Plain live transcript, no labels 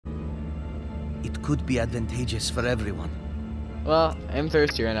It could be advantageous for everyone. Well, I'm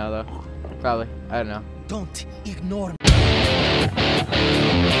thirsty right now, though. Probably. I don't know. Don't ignore me.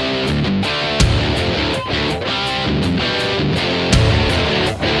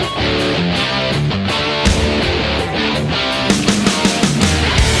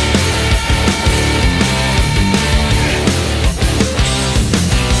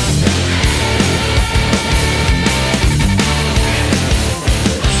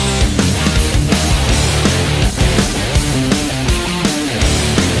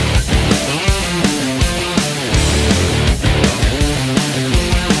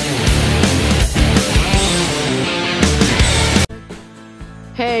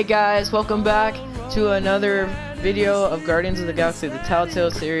 Hey guys, welcome back to another video of Guardians of the Galaxy, the Telltale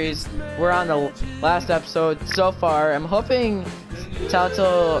series. We're on the last episode so far. I'm hoping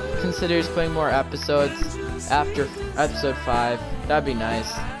Telltale considers putting more episodes after episode 5. That'd be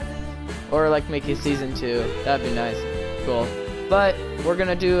nice. Or like make a season 2. That'd be nice. Cool. But we're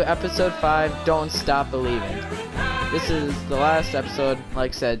gonna do episode 5, Don't Stop Believing. This is the last episode,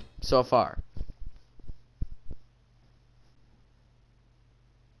 like I said, so far.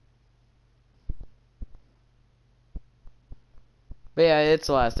 But yeah, it's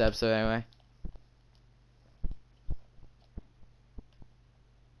the last episode anyway.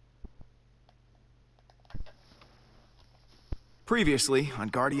 Previously on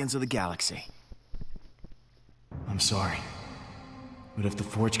Guardians of the Galaxy. I'm sorry, but if the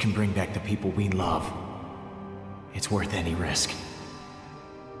Forge can bring back the people we love, it's worth any risk.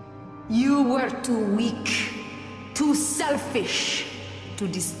 You were too weak, too selfish to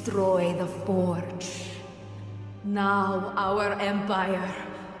destroy the Forge. Now our empire,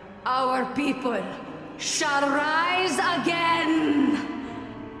 our people, shall rise again!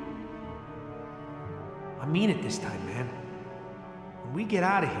 I mean it this time, man. When we get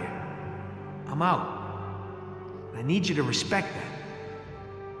out of here, I'm out. I need you to respect that.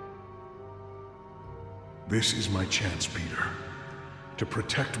 This is my chance, Peter, to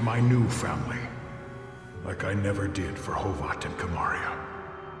protect my new family, like I never did for Hovat and Kamaria.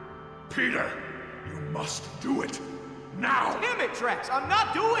 Peter, you must do it, now! Damn it, Drax, I'm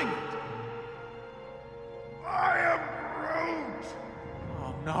not doing it! I am Groot!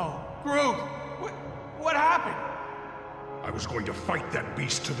 Oh no, Groot! What happened? I was going to fight that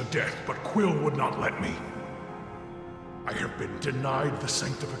beast to the death, but Quill would not let me. I have been denied the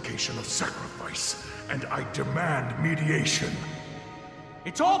sanctification of sacrifice, and I demand mediation.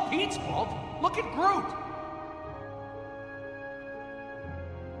 It's all Pete's fault. Look at Groot.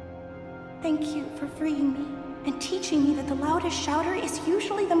 Thank you for freeing me and teaching me that the loudest shouter is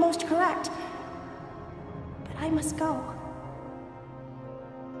usually the most correct. But I must go.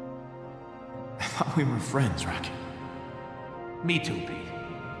 I thought we were friends, Rocket. Me too,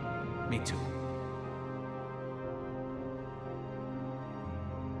 Pete. Me too.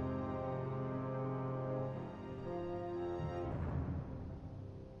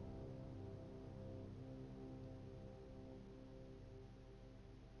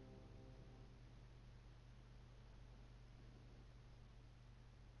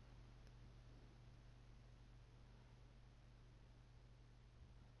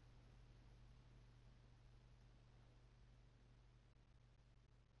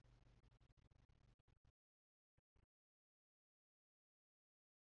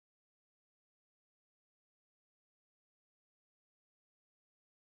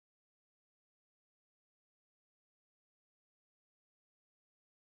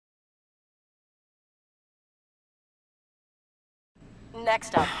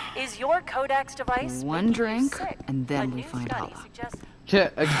 Next up, is your Codex device one drink, sick? and then A we new find study Hala. suggests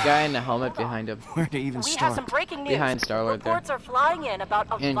A guy in a helmet behind him. Where to even we start? have some breaking news. Behind Star-Lord there. Reports are flying in about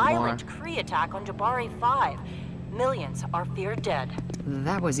a And violent more. Kree attack on Jabari 5. Millions are feared dead.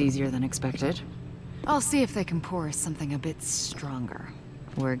 That was easier than expected. I'll see if they can pour us something a bit stronger.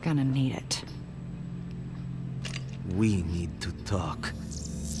 We're gonna need it. We need to talk.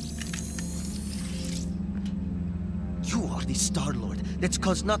 You are the Star-Lord that's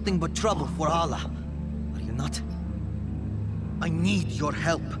caused nothing but trouble for Hala. Are you not? I need your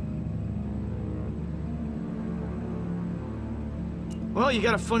help. Well, you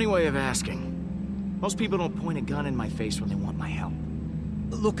got a funny way of asking. Most people don't point a gun in my face when they want my help.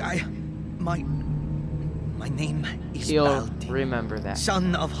 Look, my name is He'll Balti, remember that.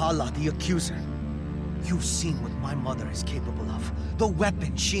 son of Hala, the Accuser. You've seen what my mother is capable of. The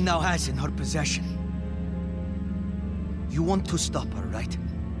weapon she now has in her possession. You want to stop her, right?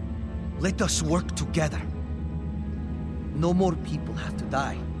 Let us work together. No more people have to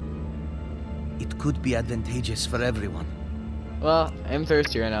die. It could be advantageous for everyone. Well, I'm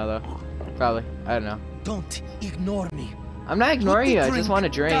thirsty right now, though. Probably. I don't know. Don't ignore me. I'm not ignoring Put you. the I just want to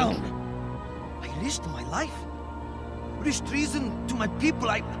drink. down. I risked my life. Risked treason to my people.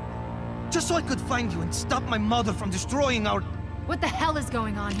 Just so I could find you and stop my mother from destroying our... What the hell is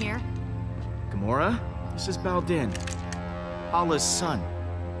going on here? Gamora, this is Baldin. Hala's son.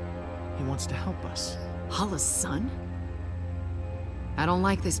 He wants to help us. Hala's son? I don't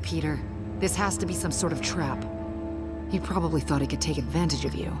like this, Peter. This has to be some sort of trap. He probably thought he could take advantage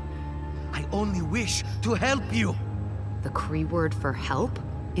of you. I only wish to help you. The Kree word for help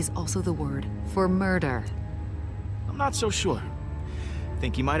is also the word for murder. I'm not so sure.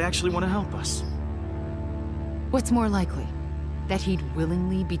 Think he might actually want to help us. What's more likely? That he'd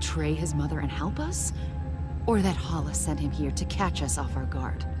willingly betray his mother and help us? Or that Hala sent him here to catch us off our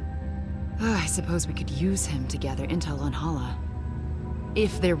guard? I suppose we could use him to gather intel on Hala.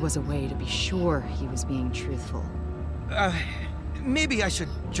 If there was a way to be sure he was being truthful. Maybe I should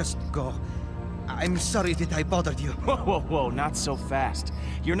just go. I'm sorry that I bothered you. Whoa, whoa, whoa, not so fast.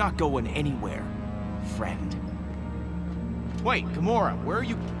 You're not going anywhere, friend. Wait, Gamora, where are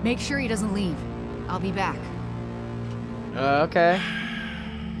you? Make sure he doesn't leave. I'll be back. Okay.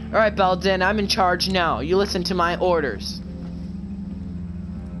 Alright, Baldin, I'm in charge now. You listen to my orders.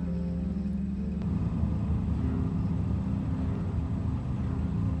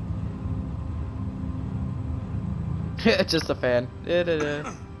 Just a fan.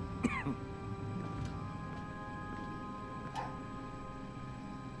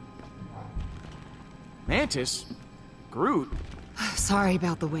 Mantis? Groot? Sorry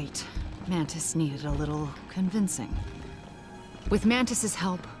about the wait. Mantis needed a little convincing. With Mantis's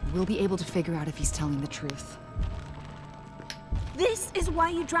help, we'll be able to figure out if he's telling the truth. This is why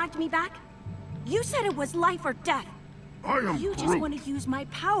you dragged me back? You said it was life or death. You just want to use my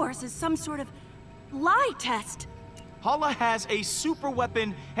powers as some sort of lie test. Hala has a super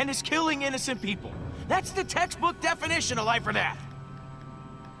weapon and is killing innocent people. That's the textbook definition of life or death.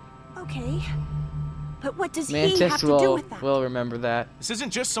 Okay. But what does he Mantis have to do with that? will remember that. This isn't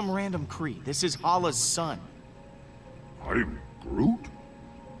just some random Kree. This is Hala's son. I'm Groot?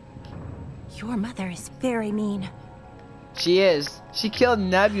 Your mother is very mean. She is. She killed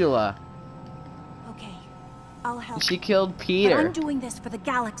Nebula. Okay, I'll help. She killed But Peter. I'm doing this for the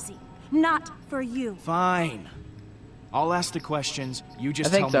galaxy, not for you. Fine. I'll ask the questions. You I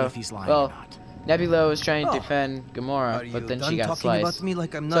just think tell me so. if he's lying Well, or not. Nebula was trying to Oh. defend Are Gamora, you but then done she got talking sliced. about me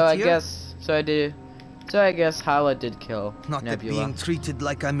like I'm not So I here? guess, so I guess Hala did kill Not that Nebula. being treated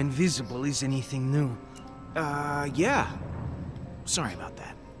like I'm invisible is anything new. Yeah. Sorry about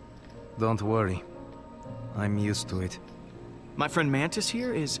that. Don't worry. I'm used to it. My friend Mantis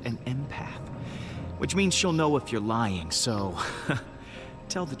here is an empath, which means she'll know if you're lying, so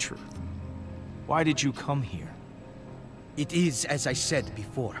tell the truth. Why did you come here? It is as I said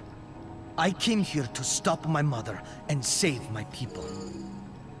before. I came here to stop my mother and save my people.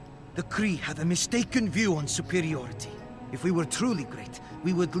 The Kree have a mistaken view on superiority. If we were truly great,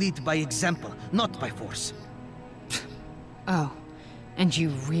 we would lead by example, not by force. Oh, and you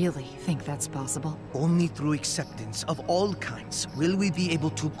really think that's possible? Only through acceptance of all kinds will we be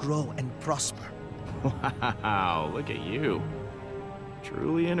able to grow and prosper. Wow, look at you.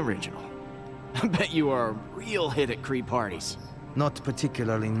 Truly an original. I bet you are a real hit at Kree parties. Not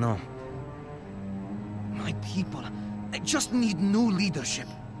particularly, no. My people, I just need new leadership.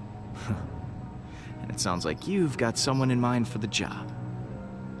 And it sounds like you've got someone in mind for the job.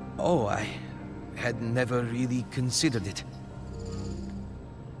 Oh, I had never really considered it.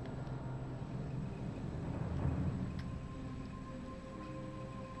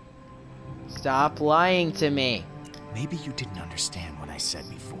 Stop lying to me. Maybe you didn't understand what I said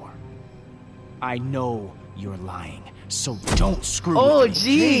before. I know you're lying, so don't screw Oh, with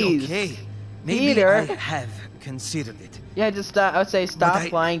me. jeez. Okay. Maybe Peter. I have considered it. Yeah, just stop. I would say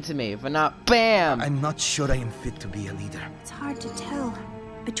stop lying to me, but not BAM! I'm not sure I am fit to be a leader. It's hard to tell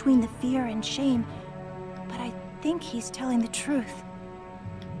between the fear and shame, but I think he's telling the truth.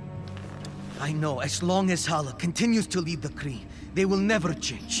 I know as long as Hala continues to lead the Kree, they will never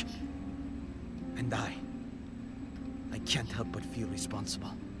change. And I can't help but feel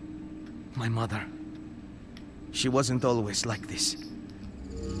responsible. My mother, she wasn't always like this.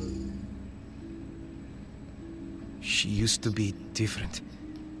 She used to be different.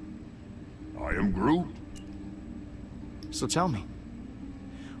 I am Groot. So tell me,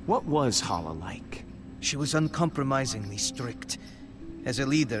 what was Hala like? She was uncompromisingly strict, as a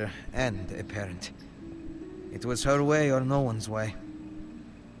leader and a parent. It was her way or no one's way.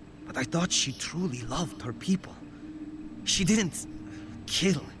 But I thought she truly loved her people. She didn't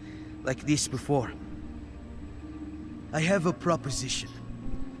kill like this before. I have a proposition.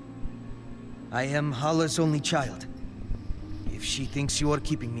 I am Hala's only child. If she thinks you are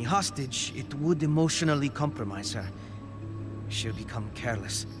keeping me hostage, it would emotionally compromise her. She'll become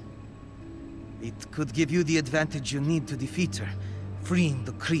careless. It could give you the advantage you need to defeat her, freeing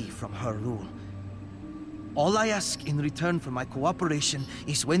the Kree from her rule. All I ask in return for my cooperation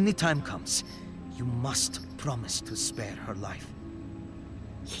is when the time comes, you must promise to spare her life.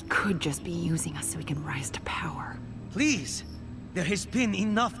 He could just be using us so he can rise to power. Please! There has been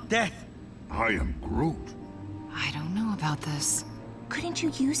enough death! I am Groot. I don't know about this. Couldn't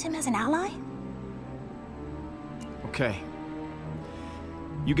you use him as an ally? Okay.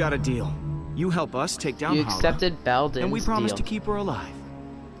 You got a deal. You help us take down You Hala, accepted Balden's and we promise deal. to keep her alive.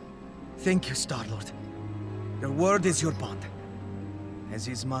 Thank you, Star-Lord. Your word is your bond, as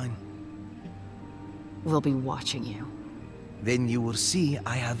is mine. We'll be watching you. Then you will see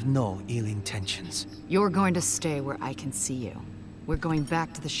I have no ill intentions. You're going to stay where I can see you. We're going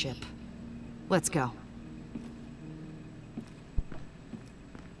back to the ship. Let's go.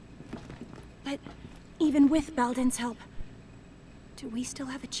 But even with Balden's help, do we still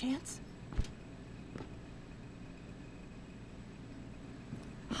have a chance?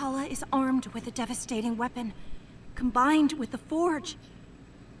 Hala is armed with a devastating weapon, combined with the Forge.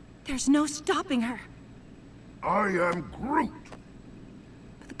 There's no stopping her. I am Groot.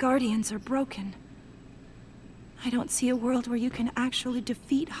 But the Guardians are broken. I don't see a world where you can actually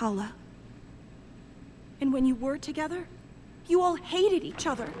defeat Hala. And when you were together, you all hated each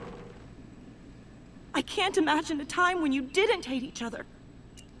other. I can't imagine a time when you didn't hate each other.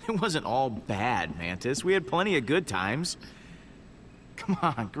 It wasn't all bad, Mantis. We had plenty of good times. Come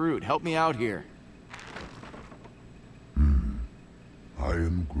on, Groot, help me out here. I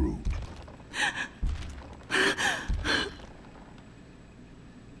am Groot.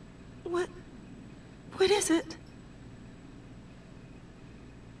 What is it?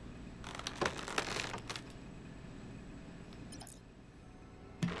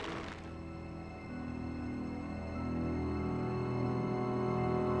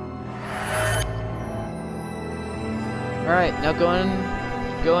 Alright, now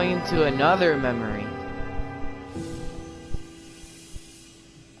going to another memory.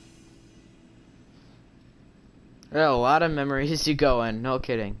 There are a lot of memories you go in, no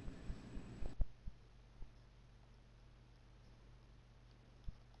kidding.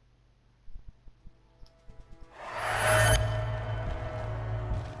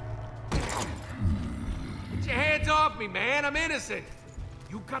 Get your hands off me, man. I'm innocent.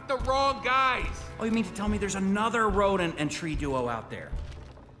 You got the wrong guys. Oh, you mean to tell me there's another rodent and tree duo out there?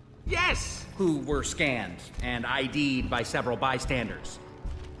 Yes! Who were scanned and ID'd by several bystanders?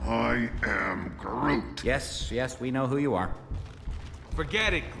 I am Groot. Yes, we know who you are.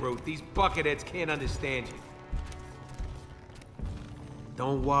 Forget it, Groot. These bucketheads can't understand you.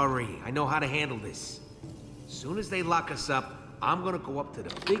 Don't worry. I know how to handle this. As soon as they lock us up, I'm gonna go up to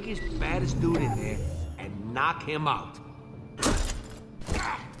the biggest, baddest dude in there and knock him out.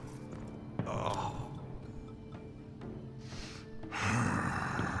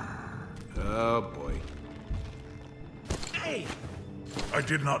 Oh, boy. Hey! I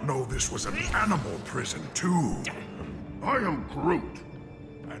did not know this was an animal prison, too. I am Groot.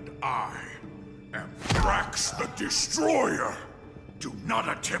 And I am Drax the Destroyer. Do not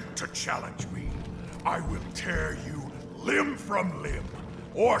attempt to challenge me. I will tear you limb from limb,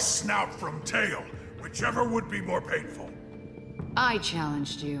 or snout from tail, whichever would be more painful. I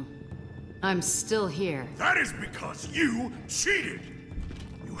challenged you. I'm still here. That is because you cheated.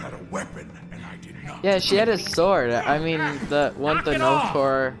 You had a weapon, and I did not. Yeah, she had a sword. I mean, the Nova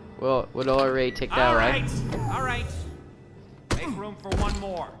Corps would already take that away. All right. Make room for one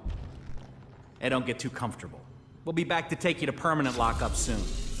more. Hey, don't get too comfortable. We'll be back to take you to permanent lockup soon.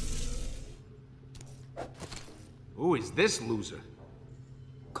 Who is this loser?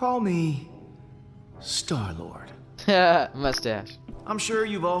 Call me Star-Lord. Mustache. I'm sure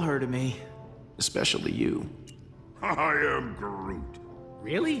you've all heard of me, especially you. I am Groot.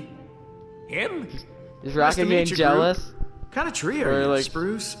 Really? Him? Is Rocket getting jealous? What kind of tree are Or you, like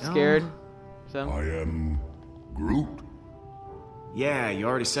Spruce? scared? I am Groot. Yeah, you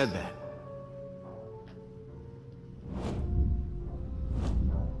already said that.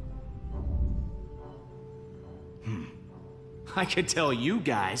 I could tell you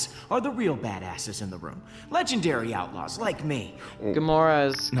guys are the real badasses in the room. Legendary outlaws like me.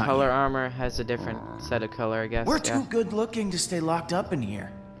 Gamora's Not color yet. armor has a different set of color, I guess. We're yeah. too good looking to stay locked up in here.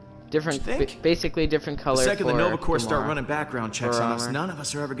 Different, Don't you think? basically different color. The second the for Nova Corps start Gamora. running background checks For on us, armor. none of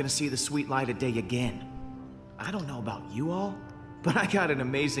us are ever gonna see the sweet light of day again. I don't know about you all, but I got an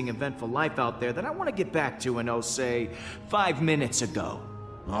amazing, eventful life out there that I want to get back to in, oh, say, 5 minutes ago.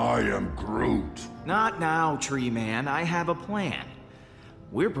 I am Groot. Not now, Tree Man. I have a plan.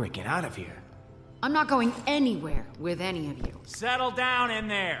 We're breaking out of here. I'm not going anywhere with any of you. Settle down in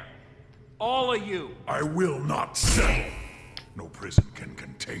there. All of you. I will not settle. No prison can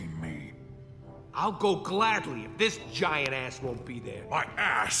contain me. I'll go gladly if this giant ass won't be there. My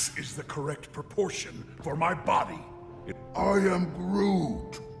ass is the correct proportion for my body. I am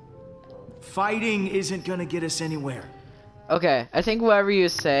Groot. Fighting isn't gonna get us anywhere. Okay, I think whatever you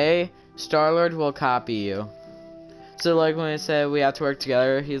say, Star-Lord will copy you. So like when I said we have to work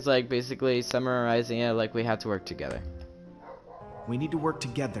together, he's like basically summarizing it like we have to work together. We need to work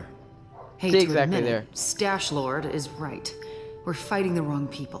together. Hate See to exactly admit there. it, Stash Lord is right. We're fighting the wrong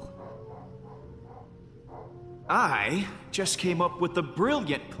people. I just came up with a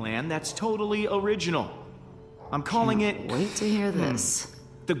brilliant plan that's totally original. I'm calling it... Wait to hear this.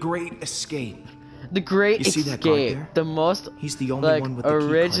 The Great Escape. The Great You see that guard Escape. there? The most He's the only like one with the key card to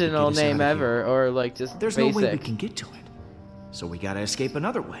get original us out name of ever, here. or like just There's basic. no way we can get to it. So we gotta escape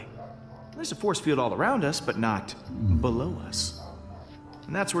another way. There's a force field all around us, but not below us.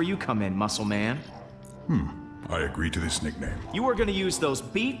 And that's where you come in, Muscle Man. I agree to this nickname. You are gonna use those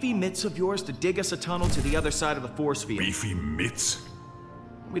beefy mitts of yours to dig us a tunnel to the other side of the force field. Beefy mitts?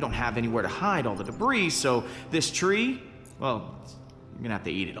 We don't have anywhere to hide all the debris, so this tree, well, you're gonna have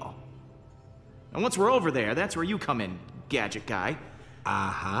to eat it all. And once we're over there, that's where you come in, gadget guy.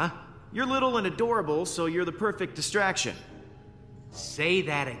 Uh-huh. You're little and adorable, so you're the perfect distraction. Say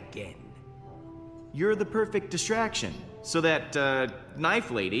that again. You're the perfect distraction, so that,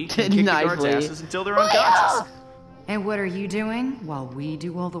 knife lady can kick the Knife guards' lady. asses until they're unconscious. And what are you doing while we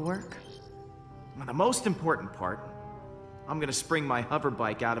do all the work? And the most important part, I'm gonna spring my hover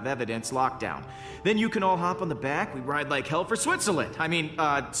bike out of evidence lockdown. Then you can all hop on the back, we ride like hell for Switzerland. I mean,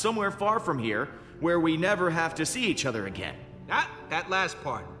 somewhere far from here, where we never have to see each other again. Ah, that last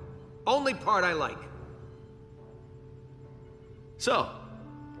part. Only part I like. So,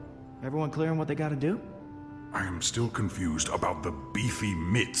 everyone clear on what they gotta do? I am still confused about the beefy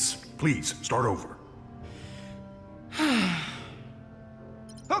mitts. Please, start over.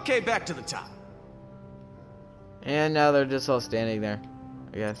 Okay, back to the top. And now they're just all standing there,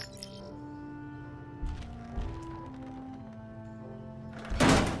 I guess.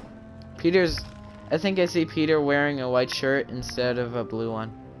 I think I see Peter wearing a white shirt instead of a blue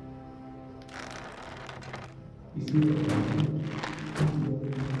one.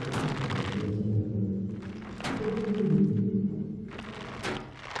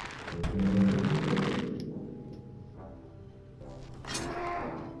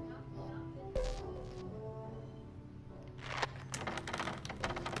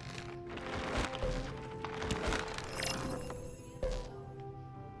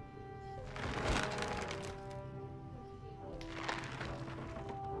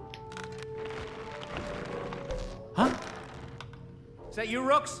 Huh? Is that you,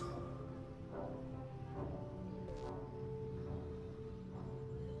 Rooks?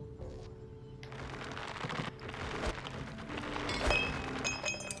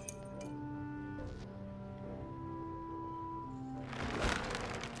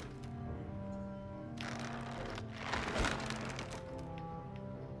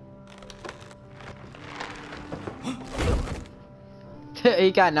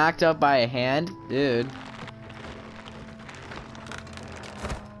 He got knocked out by a hand? Dude.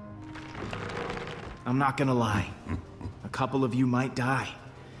 I'm not gonna lie. A couple of you might die.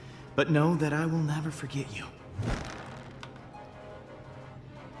 But know that I will never forget you.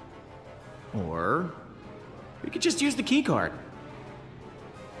 Or we could just use the key card.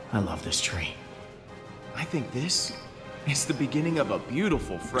 I love this tree. I think this is the beginning of a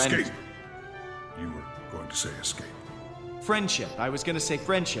beautiful Escape. You were going to say escape. friendship. I was gonna say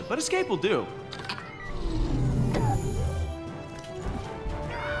friendship, but escape will do.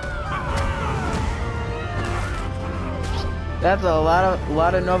 That's a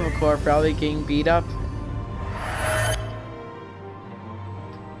lot of Nova Corps probably getting beat up.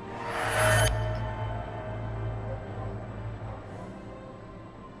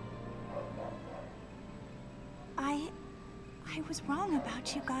 I was wrong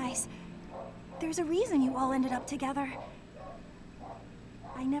about you guys. There's a reason you all ended up together.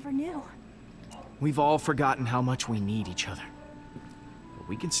 I never knew. We've all forgotten how much we need each other. But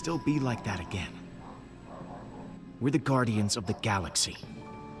we can still be like that again. We're the guardians of the galaxy.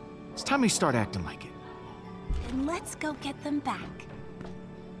 It's time we start acting like it. Then let's go get them back.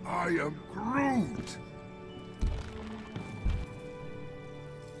 I am Groot!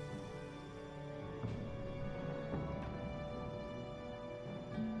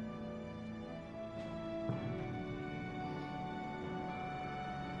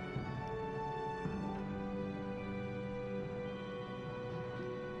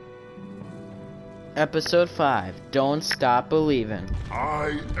 Episode 5, Don't Stop Believing.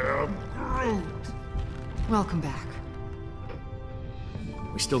 I am Groot. Welcome back.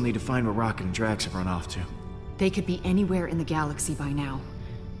 We still need to find where Rocket and Drax have run off to. They could be anywhere in the galaxy by now.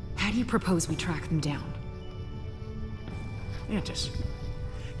 How do you propose we track them down? Mantis,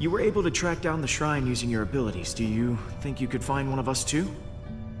 you were able to track down the shrine using your abilities. Do you think you could find one of us too?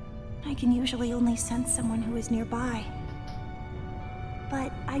 I can usually only sense someone who is nearby.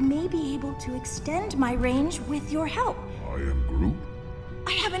 But I may be able to extend my range with your help. I am Groot.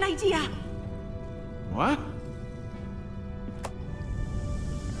 I have an idea. What?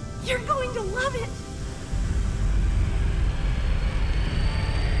 You're going to love it.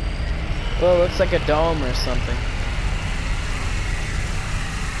 Well, it looks like a dome or something.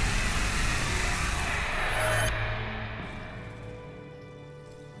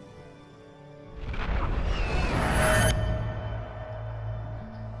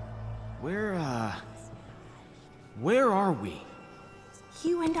 Where are we?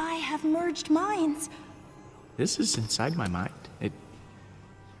 You and I have merged minds. This is inside my mind. It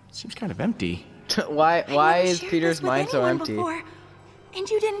seems kind of empty. Why I never is shared Peter's this with mind so anyone empty? before, and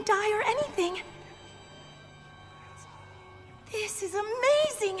you didn't die or anything. This is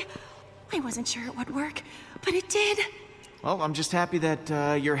amazing. I wasn't sure it would work, but it did. Well, I'm just happy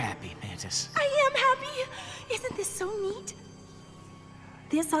that you're happy, Mantis. I am happy. Isn't this so neat?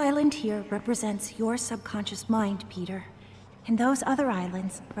 This island here represents your subconscious mind, Peter. And those other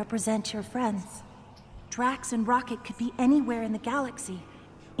islands represent your friends. Drax and Rocket could be anywhere in the galaxy.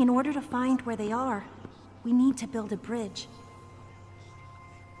 In order to find where they are, we need to build a bridge.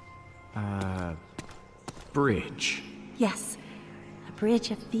 Bridge. Yes, a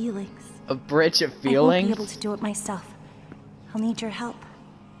bridge of feelings. A bridge of I won't feelings? be able to do it myself. I'll need your help.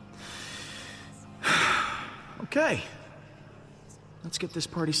 Okay. Let's get this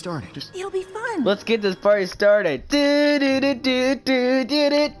party started. It'll be fun. Let's get this party started.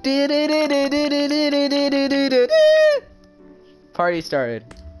 Party started.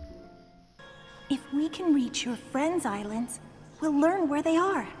 If we can reach your friends' islands, we'll learn where they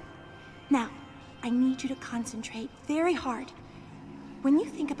are. Now, I need you to concentrate very hard. When you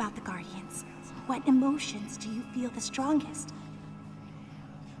think about the Guardians, what emotions do you feel the strongest?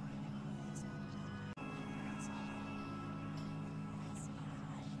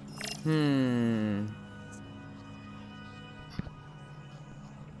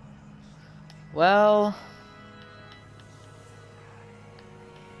 Well,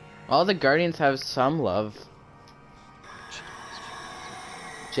 all the Guardians have some love.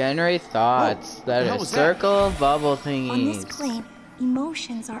 Generate thoughts the that hell are was that? circle bubble On this thingies. plane,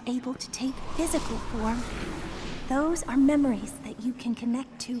 emotions are able to take physical form. Those are memories that you can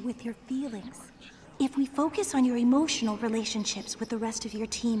connect to with your feelings. If we focus on your emotional relationships with the rest of your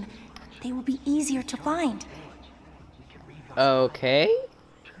team, they will be easier to find. Okay.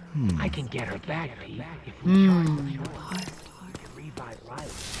 I can get her back, Pete, if we charge the forge. We can revive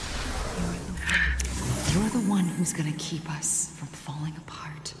Riley. You're the one who's gonna keep us from falling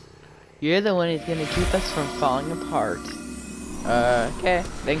apart. You're the one who's gonna keep us from falling apart. Okay.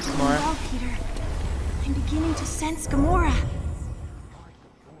 Thanks, Gamora. Well, Peter, I'm beginning to sense Gamora.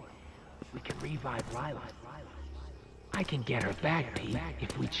 We can revive Riley. I can get her back, Pete,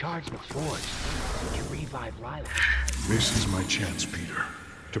 if we charge the forge. We can revive Riley. This is my chance, Peter,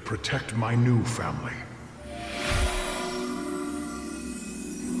 to protect my new family.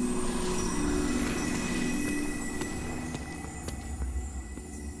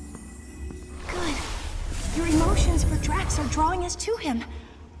 Good. Your emotions for Drax are drawing us to him.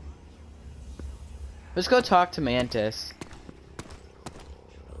 Let's go talk to Mantis.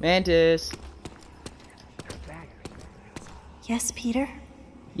 Mantis. Yes, Peter?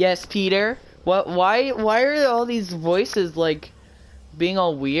 Yes, Peter. What? Why are all these voices like being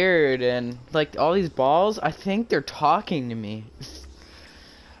all weird and like all these balls? I think they're talking to me.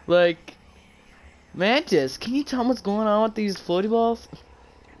 Like, Mantis, can you tell me what's going on with these floaty balls?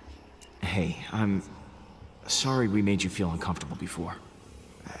 Hey, I'm sorry we made you feel uncomfortable before.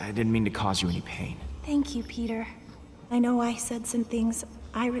 I didn't mean to cause you any pain. Thank you, Peter. I know I said some things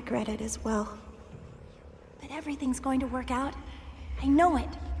I regretted as well. But everything's going to work out. I know it.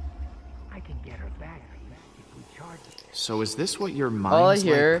 I can get her back, Pete, if we charge the So is this what your All I mind's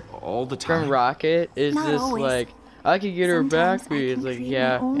hear like all the time? from Rocket is Not just always. like, I could get her Sometimes back, I but it's can like, create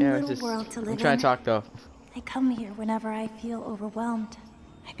yeah, my own yeah, little just, world to I'm live trying in. to talk though. I come here whenever I feel overwhelmed.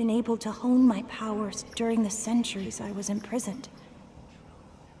 I've been able to hone my powers during the centuries I was imprisoned.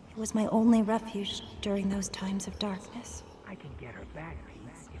 It was my only refuge during those times of darkness. I can get her back, Pete,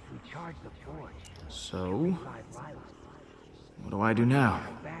 if we charge the forge. So, Revive Riley. what do I do now?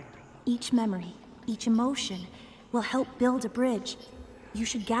 Each memory each emotion, will help build a bridge. You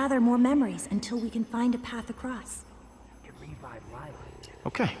should gather more memories until we can find a path across.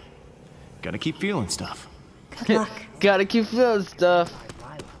 Okay. Gotta keep feeling stuff. Good luck. Gotta keep feeling stuff.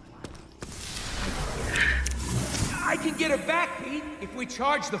 I can get her back, Pete. If we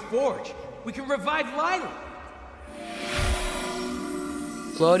charge the forge, we can revive Lila.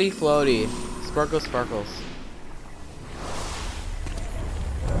 Floaty, floaty. Sparkles, sparkles.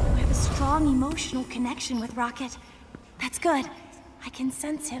 I have a strong emotional connection with Rocket. That's good. I can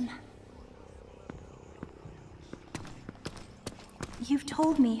sense him. You've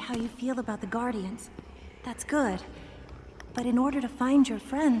told me how you feel about the Guardians. That's good. But in order to find your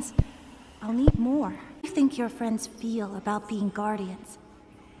friends, I'll need more. How do you think your friends feel about being Guardians?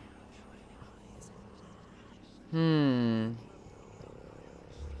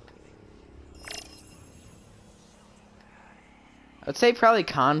 I'd say probably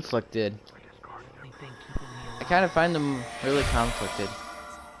conflicted. I kind of find them really conflicted.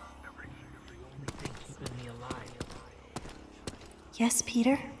 Yes,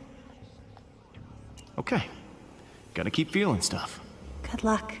 Peter? Okay. Gotta keep feeling stuff. Good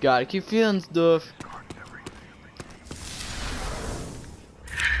luck. Gotta keep feeling stuff.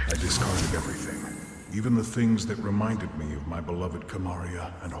 I discarded everything. Even the things that reminded me of my beloved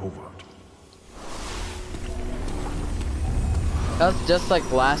Kamaria and Hovat. That was just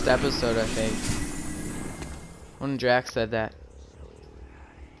like last episode, I think. When Drax said that.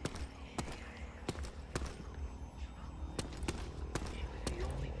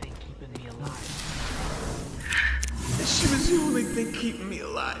 She was the only thing keeping me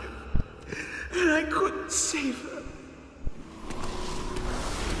alive. And I couldn't save her.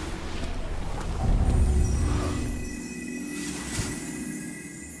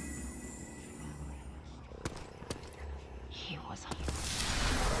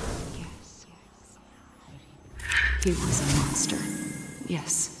 He was a monster,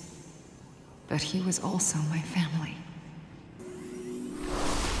 yes. But he was also my family.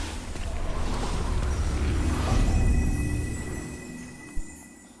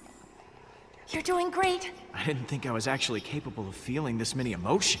 You're doing great. I didn't think I was actually capable of feeling this many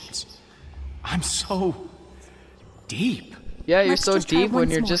emotions. I'm so deep. Yeah, you're Let's so just try deep when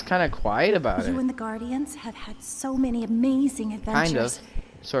once you're more. just kind of quiet about You it. and the Guardians have had so many amazing adventures. Kind of.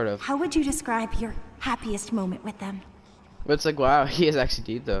 Sort of. How would you describe your happiest moment with them? But it's like, wow, he is actually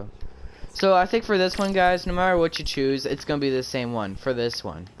deep though. So I think for this one, guys, no matter what you choose, it's gonna be the same one for this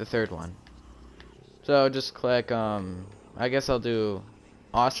one, the third one. So just click, I guess I'll do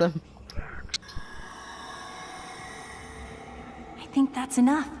awesome. I think that's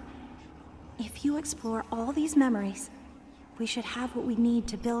enough. If you explore all these memories, we should have what we need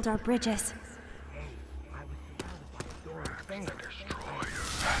to build our bridges.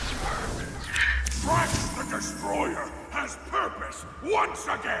 Drax the Destroyer has purpose once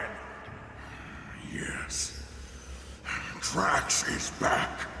again! Yes. Drax is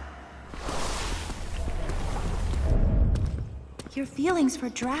back. Your feelings for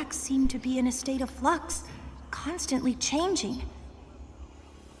Drax seem to be in a state of flux, constantly changing.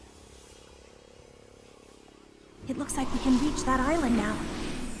 It looks like we can reach that island now.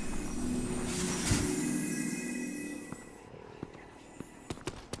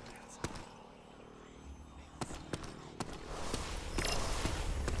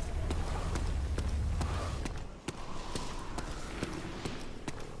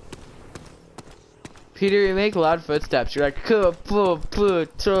 Peter, you make loud footsteps. You're like,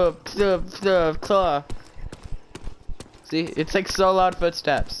 see, it's like so loud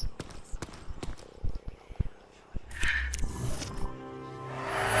footsteps.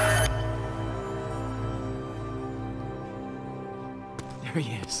 There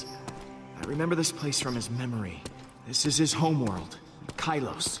he is. I remember this place from his memory. This is his homeworld,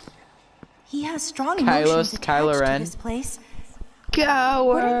 Kylos. He has strong Kylos, emotions Kylo attached Ren. to this place.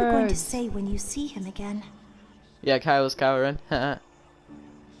 Cowards! What are you going to say when you see him again? Yeah, Kylo Ren.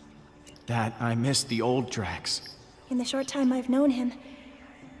 That I missed the old Drax. In the short time I've known him,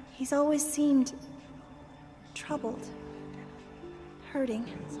 he's always seemed troubled, hurting.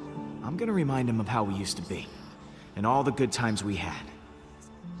 I'm gonna remind him of how we used to be, and all the good times we had.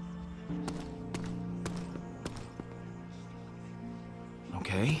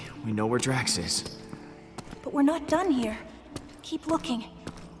 Okay, we know where Drax is. But we're not done here. Keep looking.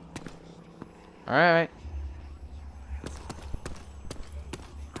 Alright.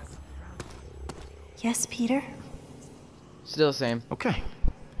 Yes, Peter? Still the same. Okay,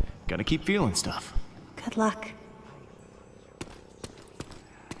 gotta keep feeling stuff. Good luck.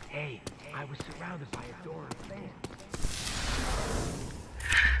 Hey, I was surrounded by adoring fans.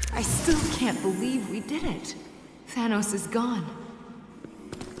 I still can't believe we did it. Thanos is gone.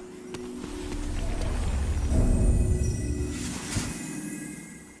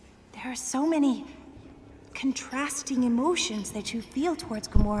 There are so many contrasting emotions that you feel towards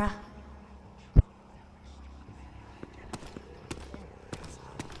Gamora.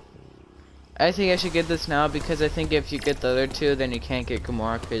 I think I should get this now because I think if you get the other two, then you can't get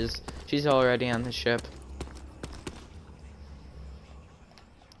Gamora because she's already on the ship.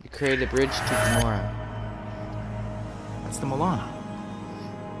 You create a bridge to Gamora. That's the Milana.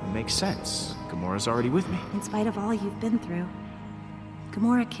 It makes sense. Gamora's already with me. In spite of all you've been through,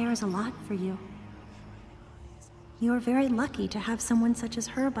 Gamora cares a lot for you. You are very lucky to have someone such as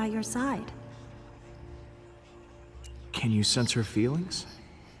her by your side. Can you sense her feelings?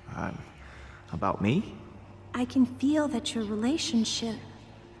 About me? I can feel that your relationship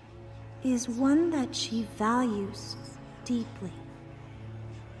is one that she values deeply.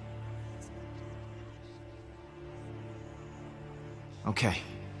 Okay.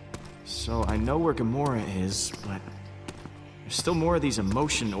 So I know where Gamora is, but there's still more of these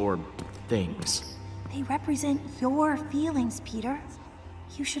emotion orb things. They represent your feelings, Peter.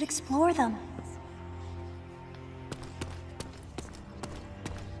 You should explore them.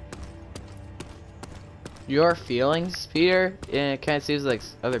 Your feelings, Peter? Yeah, it kind of seems like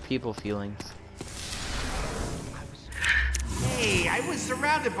other people's feelings. Hey, I was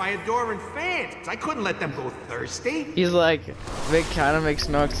surrounded by adoring fans. I couldn't let them go thirsty. He's like, it kind of makes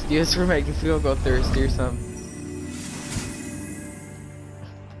no excuse for making people go thirsty or something.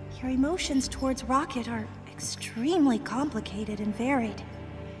 Your emotions towards Rocket are extremely complicated and varied.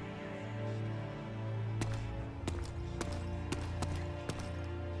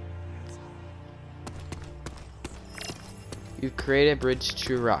 You've created a bridge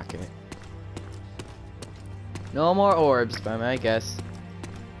to Rocket. No more orbs, by my guess.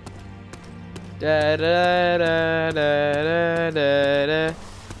 Da da da da da da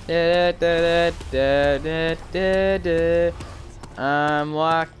da da da da da. I'm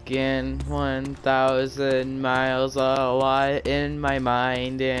walking 1,000 miles a lot in my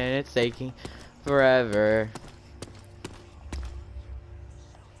mind, and it's taking forever.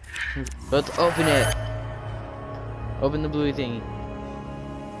 Let's open it. Open the blue thingy.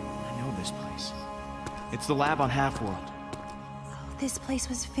 I know this place. It's the lab on Half-World. Oh, this place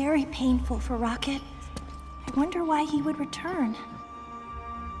was very painful for Rocket. I wonder why he would return.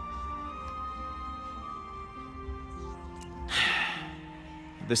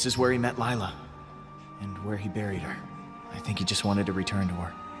 This is where he met Lila, and where he buried her. I think he just wanted to return to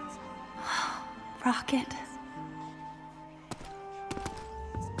her. Rocket.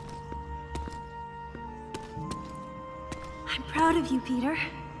 I'm proud of you, Peter.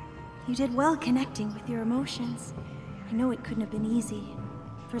 You did well connecting with your emotions. I know it couldn't have been easy.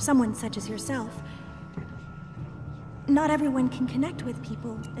 For someone such as yourself. Not everyone can connect with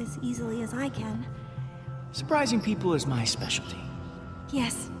people as easily as I can. Surprising people is my specialty.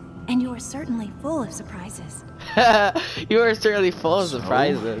 Yes, and you are certainly full of surprises. You are certainly full of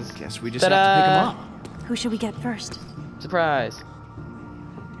surprises. Guess we just have to pick them up. Who should we get first? Surprise.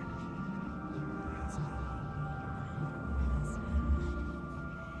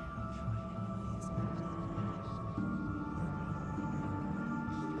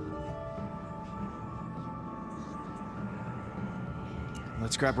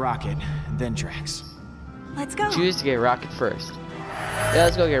 Let's grab Rocket, and then Drax. Let's go. Choose to get Rocket first. Yeah,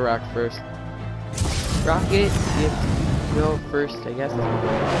 let's go get Rocket first. Rocket, you go first, I guess.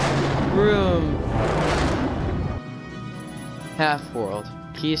 Room. Half-World.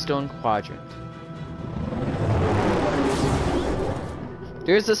 Keystone Quadrant.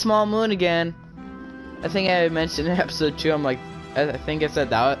 There's the small moon again. I think I mentioned in episode 2, I'm like, I think I said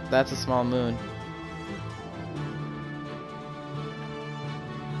that's a small moon.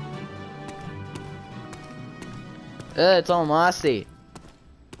 It's all mossy.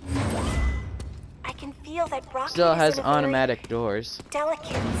 I can feel that Rocket Still has is in a automatic doors.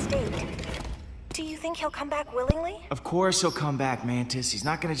 delicate state. Do you think he'll come back willingly? Of course he'll come back, Mantis. He's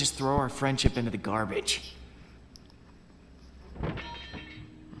not gonna just throw our friendship into the garbage.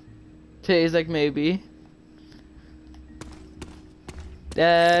 Today's like maybe.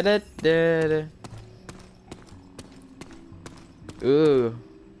 Da da da da. Ooh.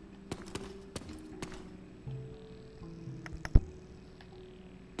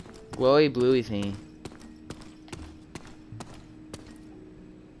 Glowy bluey thingy.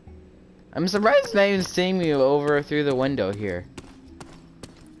 I'm surprised it's not even seeing me over through the window here.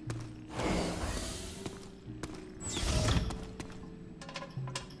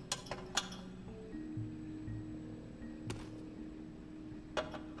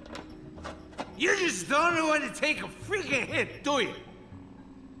 You just don't know when to take a freaking hit, do you?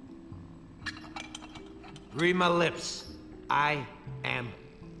 Read my lips. I am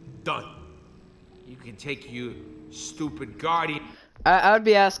done. You can take your stupid guardian I would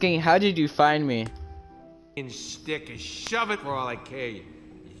be asking, how did you find me? stick and shove it for all I care, you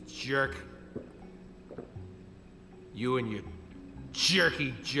jerk. You and your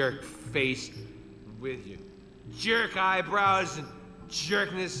jerk face with your jerk eyebrows and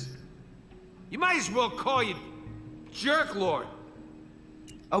jerkness. You might as well call you Jerk Lord.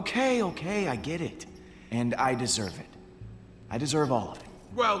 Okay, I get it. And I deserve it. I deserve all of it.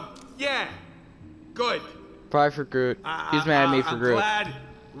 Well, yeah. Good. Probably for Groot. He's mad at me for Groot. I'm glad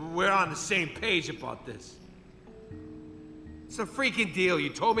we're on the same page about this. It's a freaking deal. You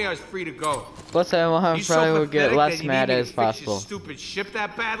told me I was free to go. Plus, I probably will get less mad as possible. Stupid ship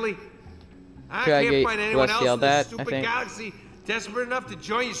that badly. I Should I can't get find anyone less else yelled in this at, I stupid think? galaxy desperate enough to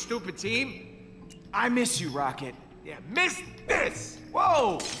join your stupid team. I miss you, Rocket. Yeah, miss this.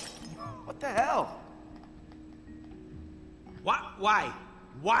 Whoa! What the hell? What? Why?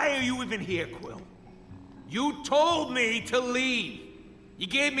 Why are you even here, Quill? You told me to leave. You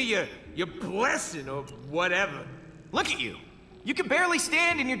gave me your blessing or whatever. Look at you. You can barely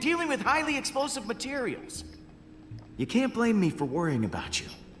stand and you're dealing with highly explosive materials. You can't blame me for worrying about you.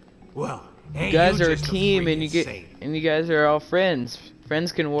 Well, you guys are a team and you guys are all friends.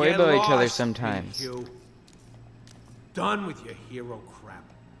 Friends can worry about each other sometimes. Done with your hero crap.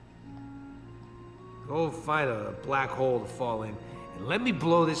 Go find a black hole to fall in and let me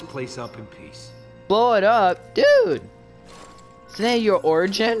blow this place up in peace. Blow it up? Dude! Isn't that your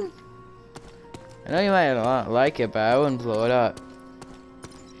origin? I know you might not like it, but I wouldn't blow it up.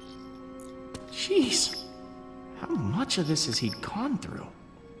 Jeez. How much of this has he gone through?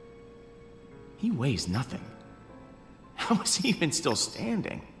 He weighs nothing. How is he even still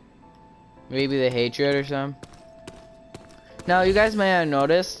standing? Maybe the hatred or something. Now, you guys might have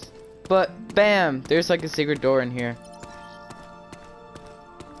noticed, but bam! There's like a secret door in here.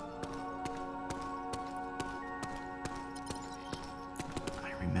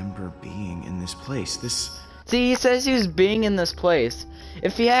 Being in this place. See, he says he was being in this place.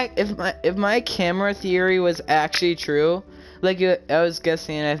 If my camera theory was actually true, like I was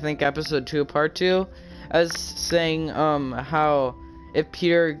guessing, I think episode 2, part 2, I was saying how if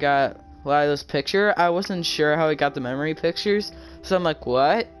Peter got a lot of those pictures, I wasn't sure how he got the memory pictures. So I'm like,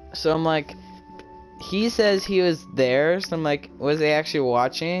 what? So I'm like, he says he was there. So I'm like, was he actually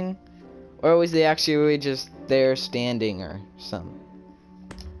watching, or was he actually really just there standing or something?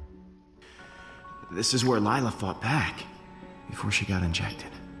 This is where Lila fought back before she got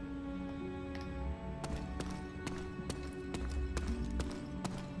injected.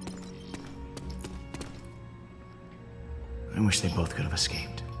 I wish they both could have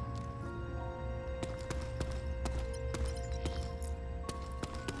escaped.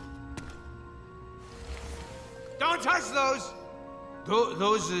 Don't touch those!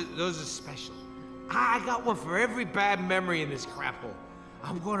 Those are special. I got one for every bad memory in this crap hole.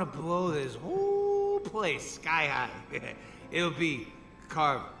 I'm gonna blow this whole place sky high. It'll be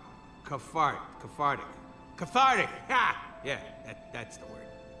cathartic. Ha! Yeah, that's the word.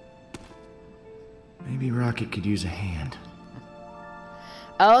 Maybe Rocket could use a hand.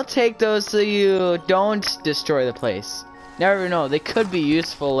 I'll take those so you don't destroy the place. Never know, they could be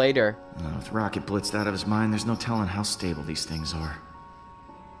useful later. Well, with Rocket blitzed out of his mind, there's no telling how stable these things are.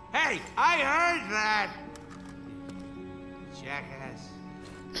 Hey, I heard that! Jackass.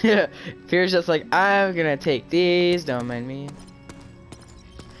 Yeah, Pierre's just like, I'm gonna take these, don't mind me.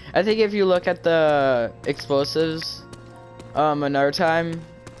 I think if you look at the explosives, another time,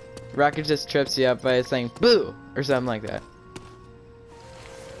 Rocket just trips you up by saying, boo, or something like that.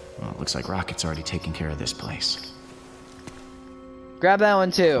 Well, it looks like Rocket's already taken care of this place. Grab that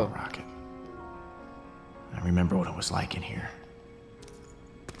one too. Oh, Rocket. I remember what it was like in here.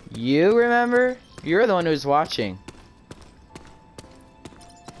 You remember? You're the one who's watching.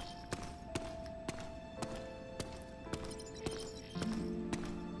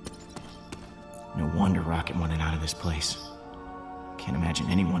 No wonder Rocket wanted out of this place. Can't imagine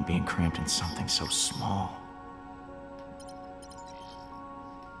anyone being cramped in something so small.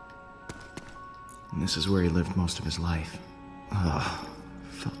 And this is where he lived most of his life. Ugh,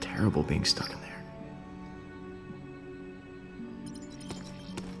 felt terrible being stuck in there.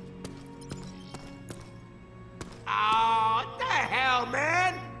 Oh, what the hell,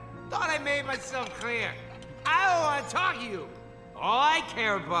 man? Thought I made myself clear. I don't want to talk to you. All I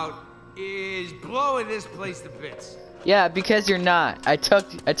care about is blowing this place to bits. Yeah, because you're not. I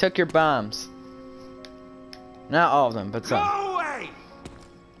took your bombs. Not all of them, but some. Go away!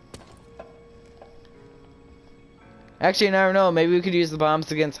 Actually, you never know. Maybe we could use the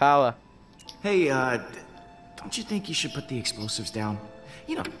bombs against Hala. Hey, don't you think you should put the explosives down?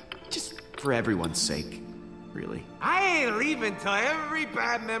 You know, just for everyone's sake, really. I ain't leaving till every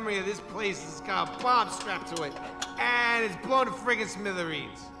bad memory of this place has got a bomb strapped to it. And it's blown to friggin'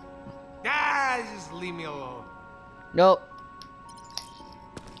 smithereens. Ah, just leave me alone. Nope.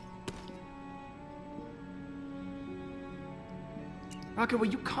 Rocket, will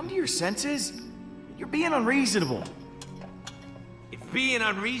you come to your senses? You're being unreasonable. If being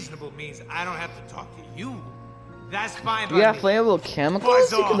unreasonable means I don't have to talk to you, that's fine by You got me. flammable chemicals?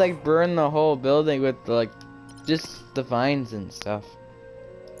 Buzz You could off. like burn the whole building with like just the vines and stuff.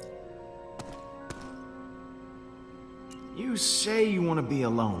 You say you want to be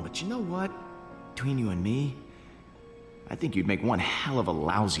alone, but you know what? Between you and me, I think you'd make one hell of a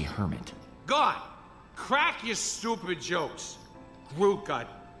lousy hermit. God, crack your stupid jokes. Groot got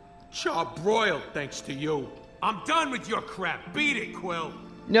charbroiled thanks to you. I'm done with your crap. Beat it, Quill.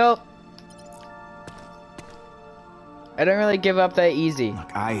 Nope. I don't really give up that easy.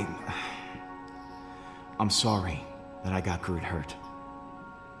 Look, I'm sorry that I got Groot hurt.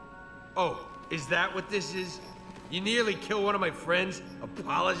 Oh, is that what this is? You nearly killed one of my friends,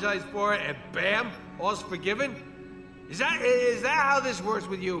 apologize for it, and bam, all's forgiven? Is that how this works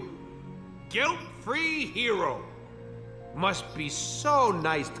with you? Guilt-free hero. Must be so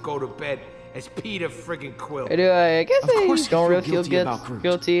nice to go to bed as Peter friggin' Quill. I guess Of course I you don't feel really feel guilty about Groot.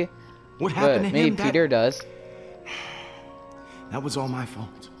 guilty. What happened But to maybe him? Peter does. That was all my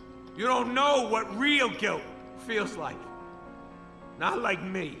fault. You don't know what real guilt feels like. Not like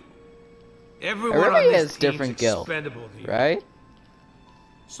me. Everyone on Everybody this has team's different guilt, expendable to you. right?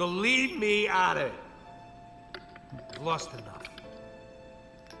 So leave me out of it. I've lost enough.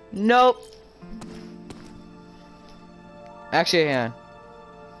 Nope. Actually, hang on.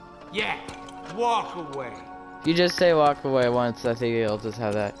 Yeah, walk away. If you just say walk away once, I think you'll just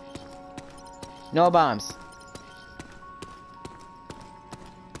have that. No bombs.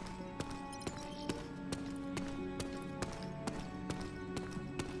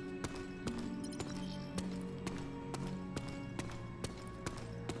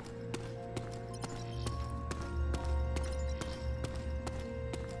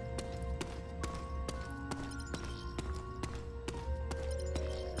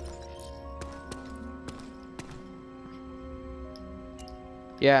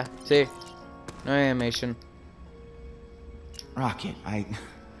 Yeah, see? No animation. Rocket, I've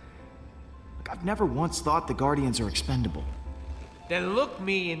never once thought the Guardians are expendable. Then look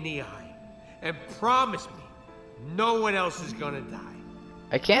me in the eye and promise me no one else is gonna die.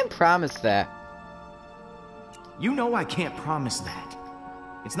 I can't promise that. You know I can't promise that.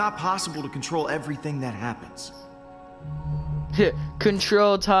 It's not possible to control everything that happens.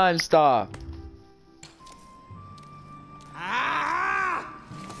 Control time stop. Ah!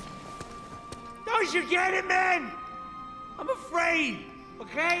 Don't you get it, man? I'm afraid,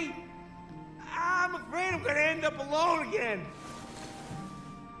 okay? I'm afraid I'm gonna end up alone again.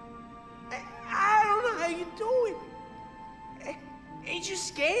 I don't know how you do it. Ain't you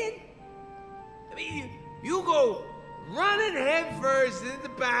scared? I mean, you go running headfirst into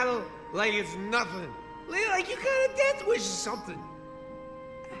battle like it's nothing. Like you got a death wish or something.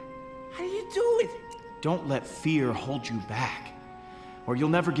 How do you do it? Don't let fear hold you back, or you'll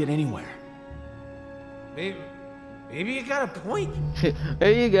never get anywhere. Maybe you got a point.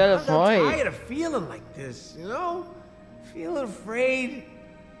 Maybe you got a I'm point. tired of feeling like this, you know? Feeling afraid.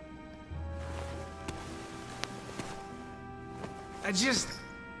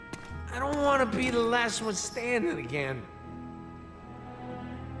 I don't want to be the last one standing again.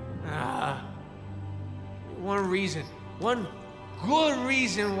 One good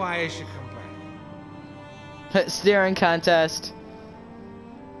reason why I should come back. Staring contest.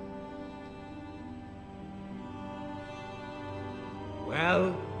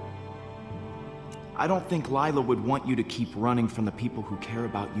 Well, I don't think Lila would want you to keep running from the people who care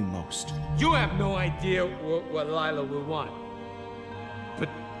about you most. you have no idea what Lila would want. But,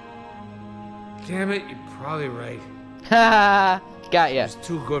 damn it, you're probably right. Ha! Got ya. It's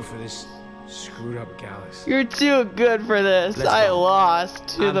too good for this screwed up galaxy. You're too good for this. Let's I go. lost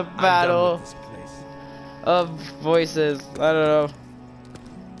to the I'm battle done with this place. of voices. I don't know.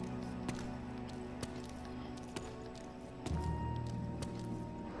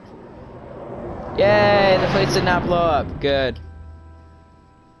 Yay! The place did not blow up. Good.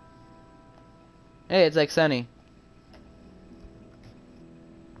 Hey, it's like sunny.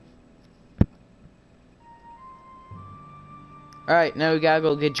 Alright, now we gotta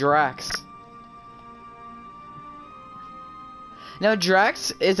go get Drax. Now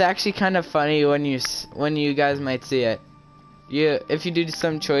Drax is actually kind of funny when you guys might see it. If you do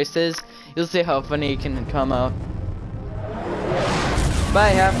some choices, you'll see how funny it can come out. By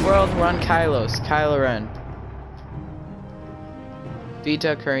half-world, we're on Kylo Ren.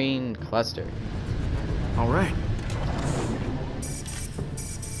 Beta Carine Cluster. Alright.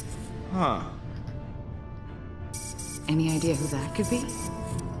 Huh. Any idea who that could be?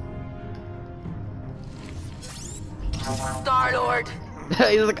 Star-Lord!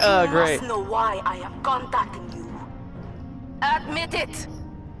 He's like, oh, great. You must know why I am contacting you. Admit it!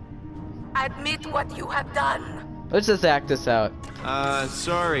 Admit what you have done! Let's just act this out.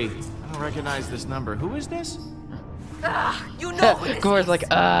 Sorry. I don't recognize this number. Who is this? You know who this Gore's is. like,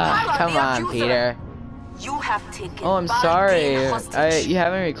 Hala, come the on, accuser. Peter. You have taken Oh, I'm Baldwin sorry. hostage. You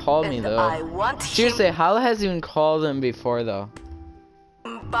haven't even called me, And though. I want Seriously, him Hala hasn't even called him before, though.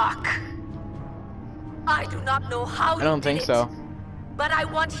 back. I do not know how I don't think so. but I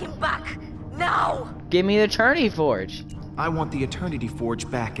want him back now. Give me the Eternity Forge. I want the Eternity Forge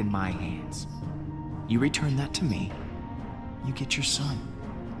back in my hands. You return that to me, you get your son.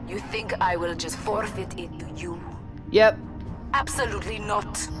 You think I will just forfeit it to you? Yep. Absolutely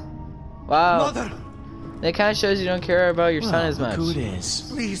not. Wow. Mother! That kind of shows you don't care about your son Well, as much. look who it is.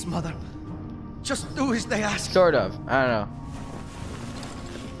 Please, Mother. Just do as they ask. Sort of. I don't know.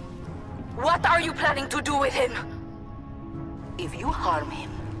 What are you planning to do with him? If you harm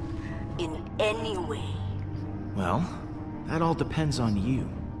him in any way, Well, that all depends on you.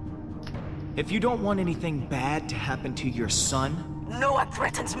 If you don't want anything bad to happen to your son, no one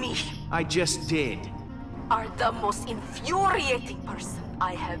threatens me. I just did. Are the most infuriating person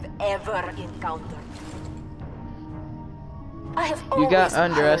I have ever encountered. I have You got always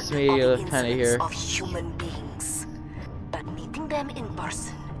underestimated heard of the kinda insolence here. of human beings, but meeting them in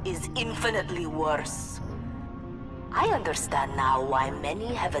person is infinitely worse. I understand now why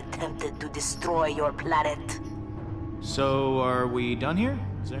many have attempted to destroy your planet. So, are we done here?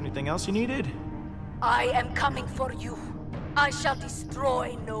 Is there anything else you needed? I am coming for you. I shall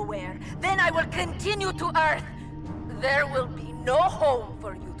destroy Nowhere. Then I will continue to Earth. There will be no home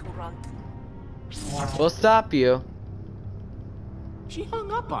for you to run to. We'll stop you. She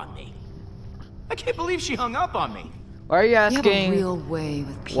hung up on me. I can't believe she hung up on me. Why are you You have a asking? real way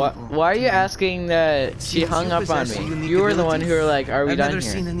with people. Why are you asking that she Since hung you up on possess me? unique You were the one who were abilities, like, "Are we I've done never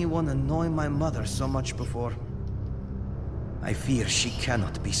here?" seen anyone annoy my mother so much before. I fear she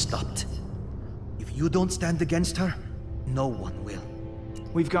cannot be stopped. If you don't stand against her, no one will.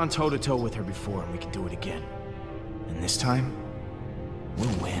 We've gone toe-to-toe with her before, and we can do it again. And this time,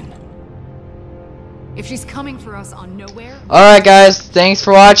 we'll win. If she's coming for us on Nowhere, Alright guys, thanks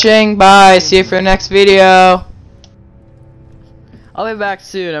for watching. Bye. See you for the next video. I'll be back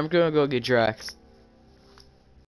soon. I'm gonna go get Drax.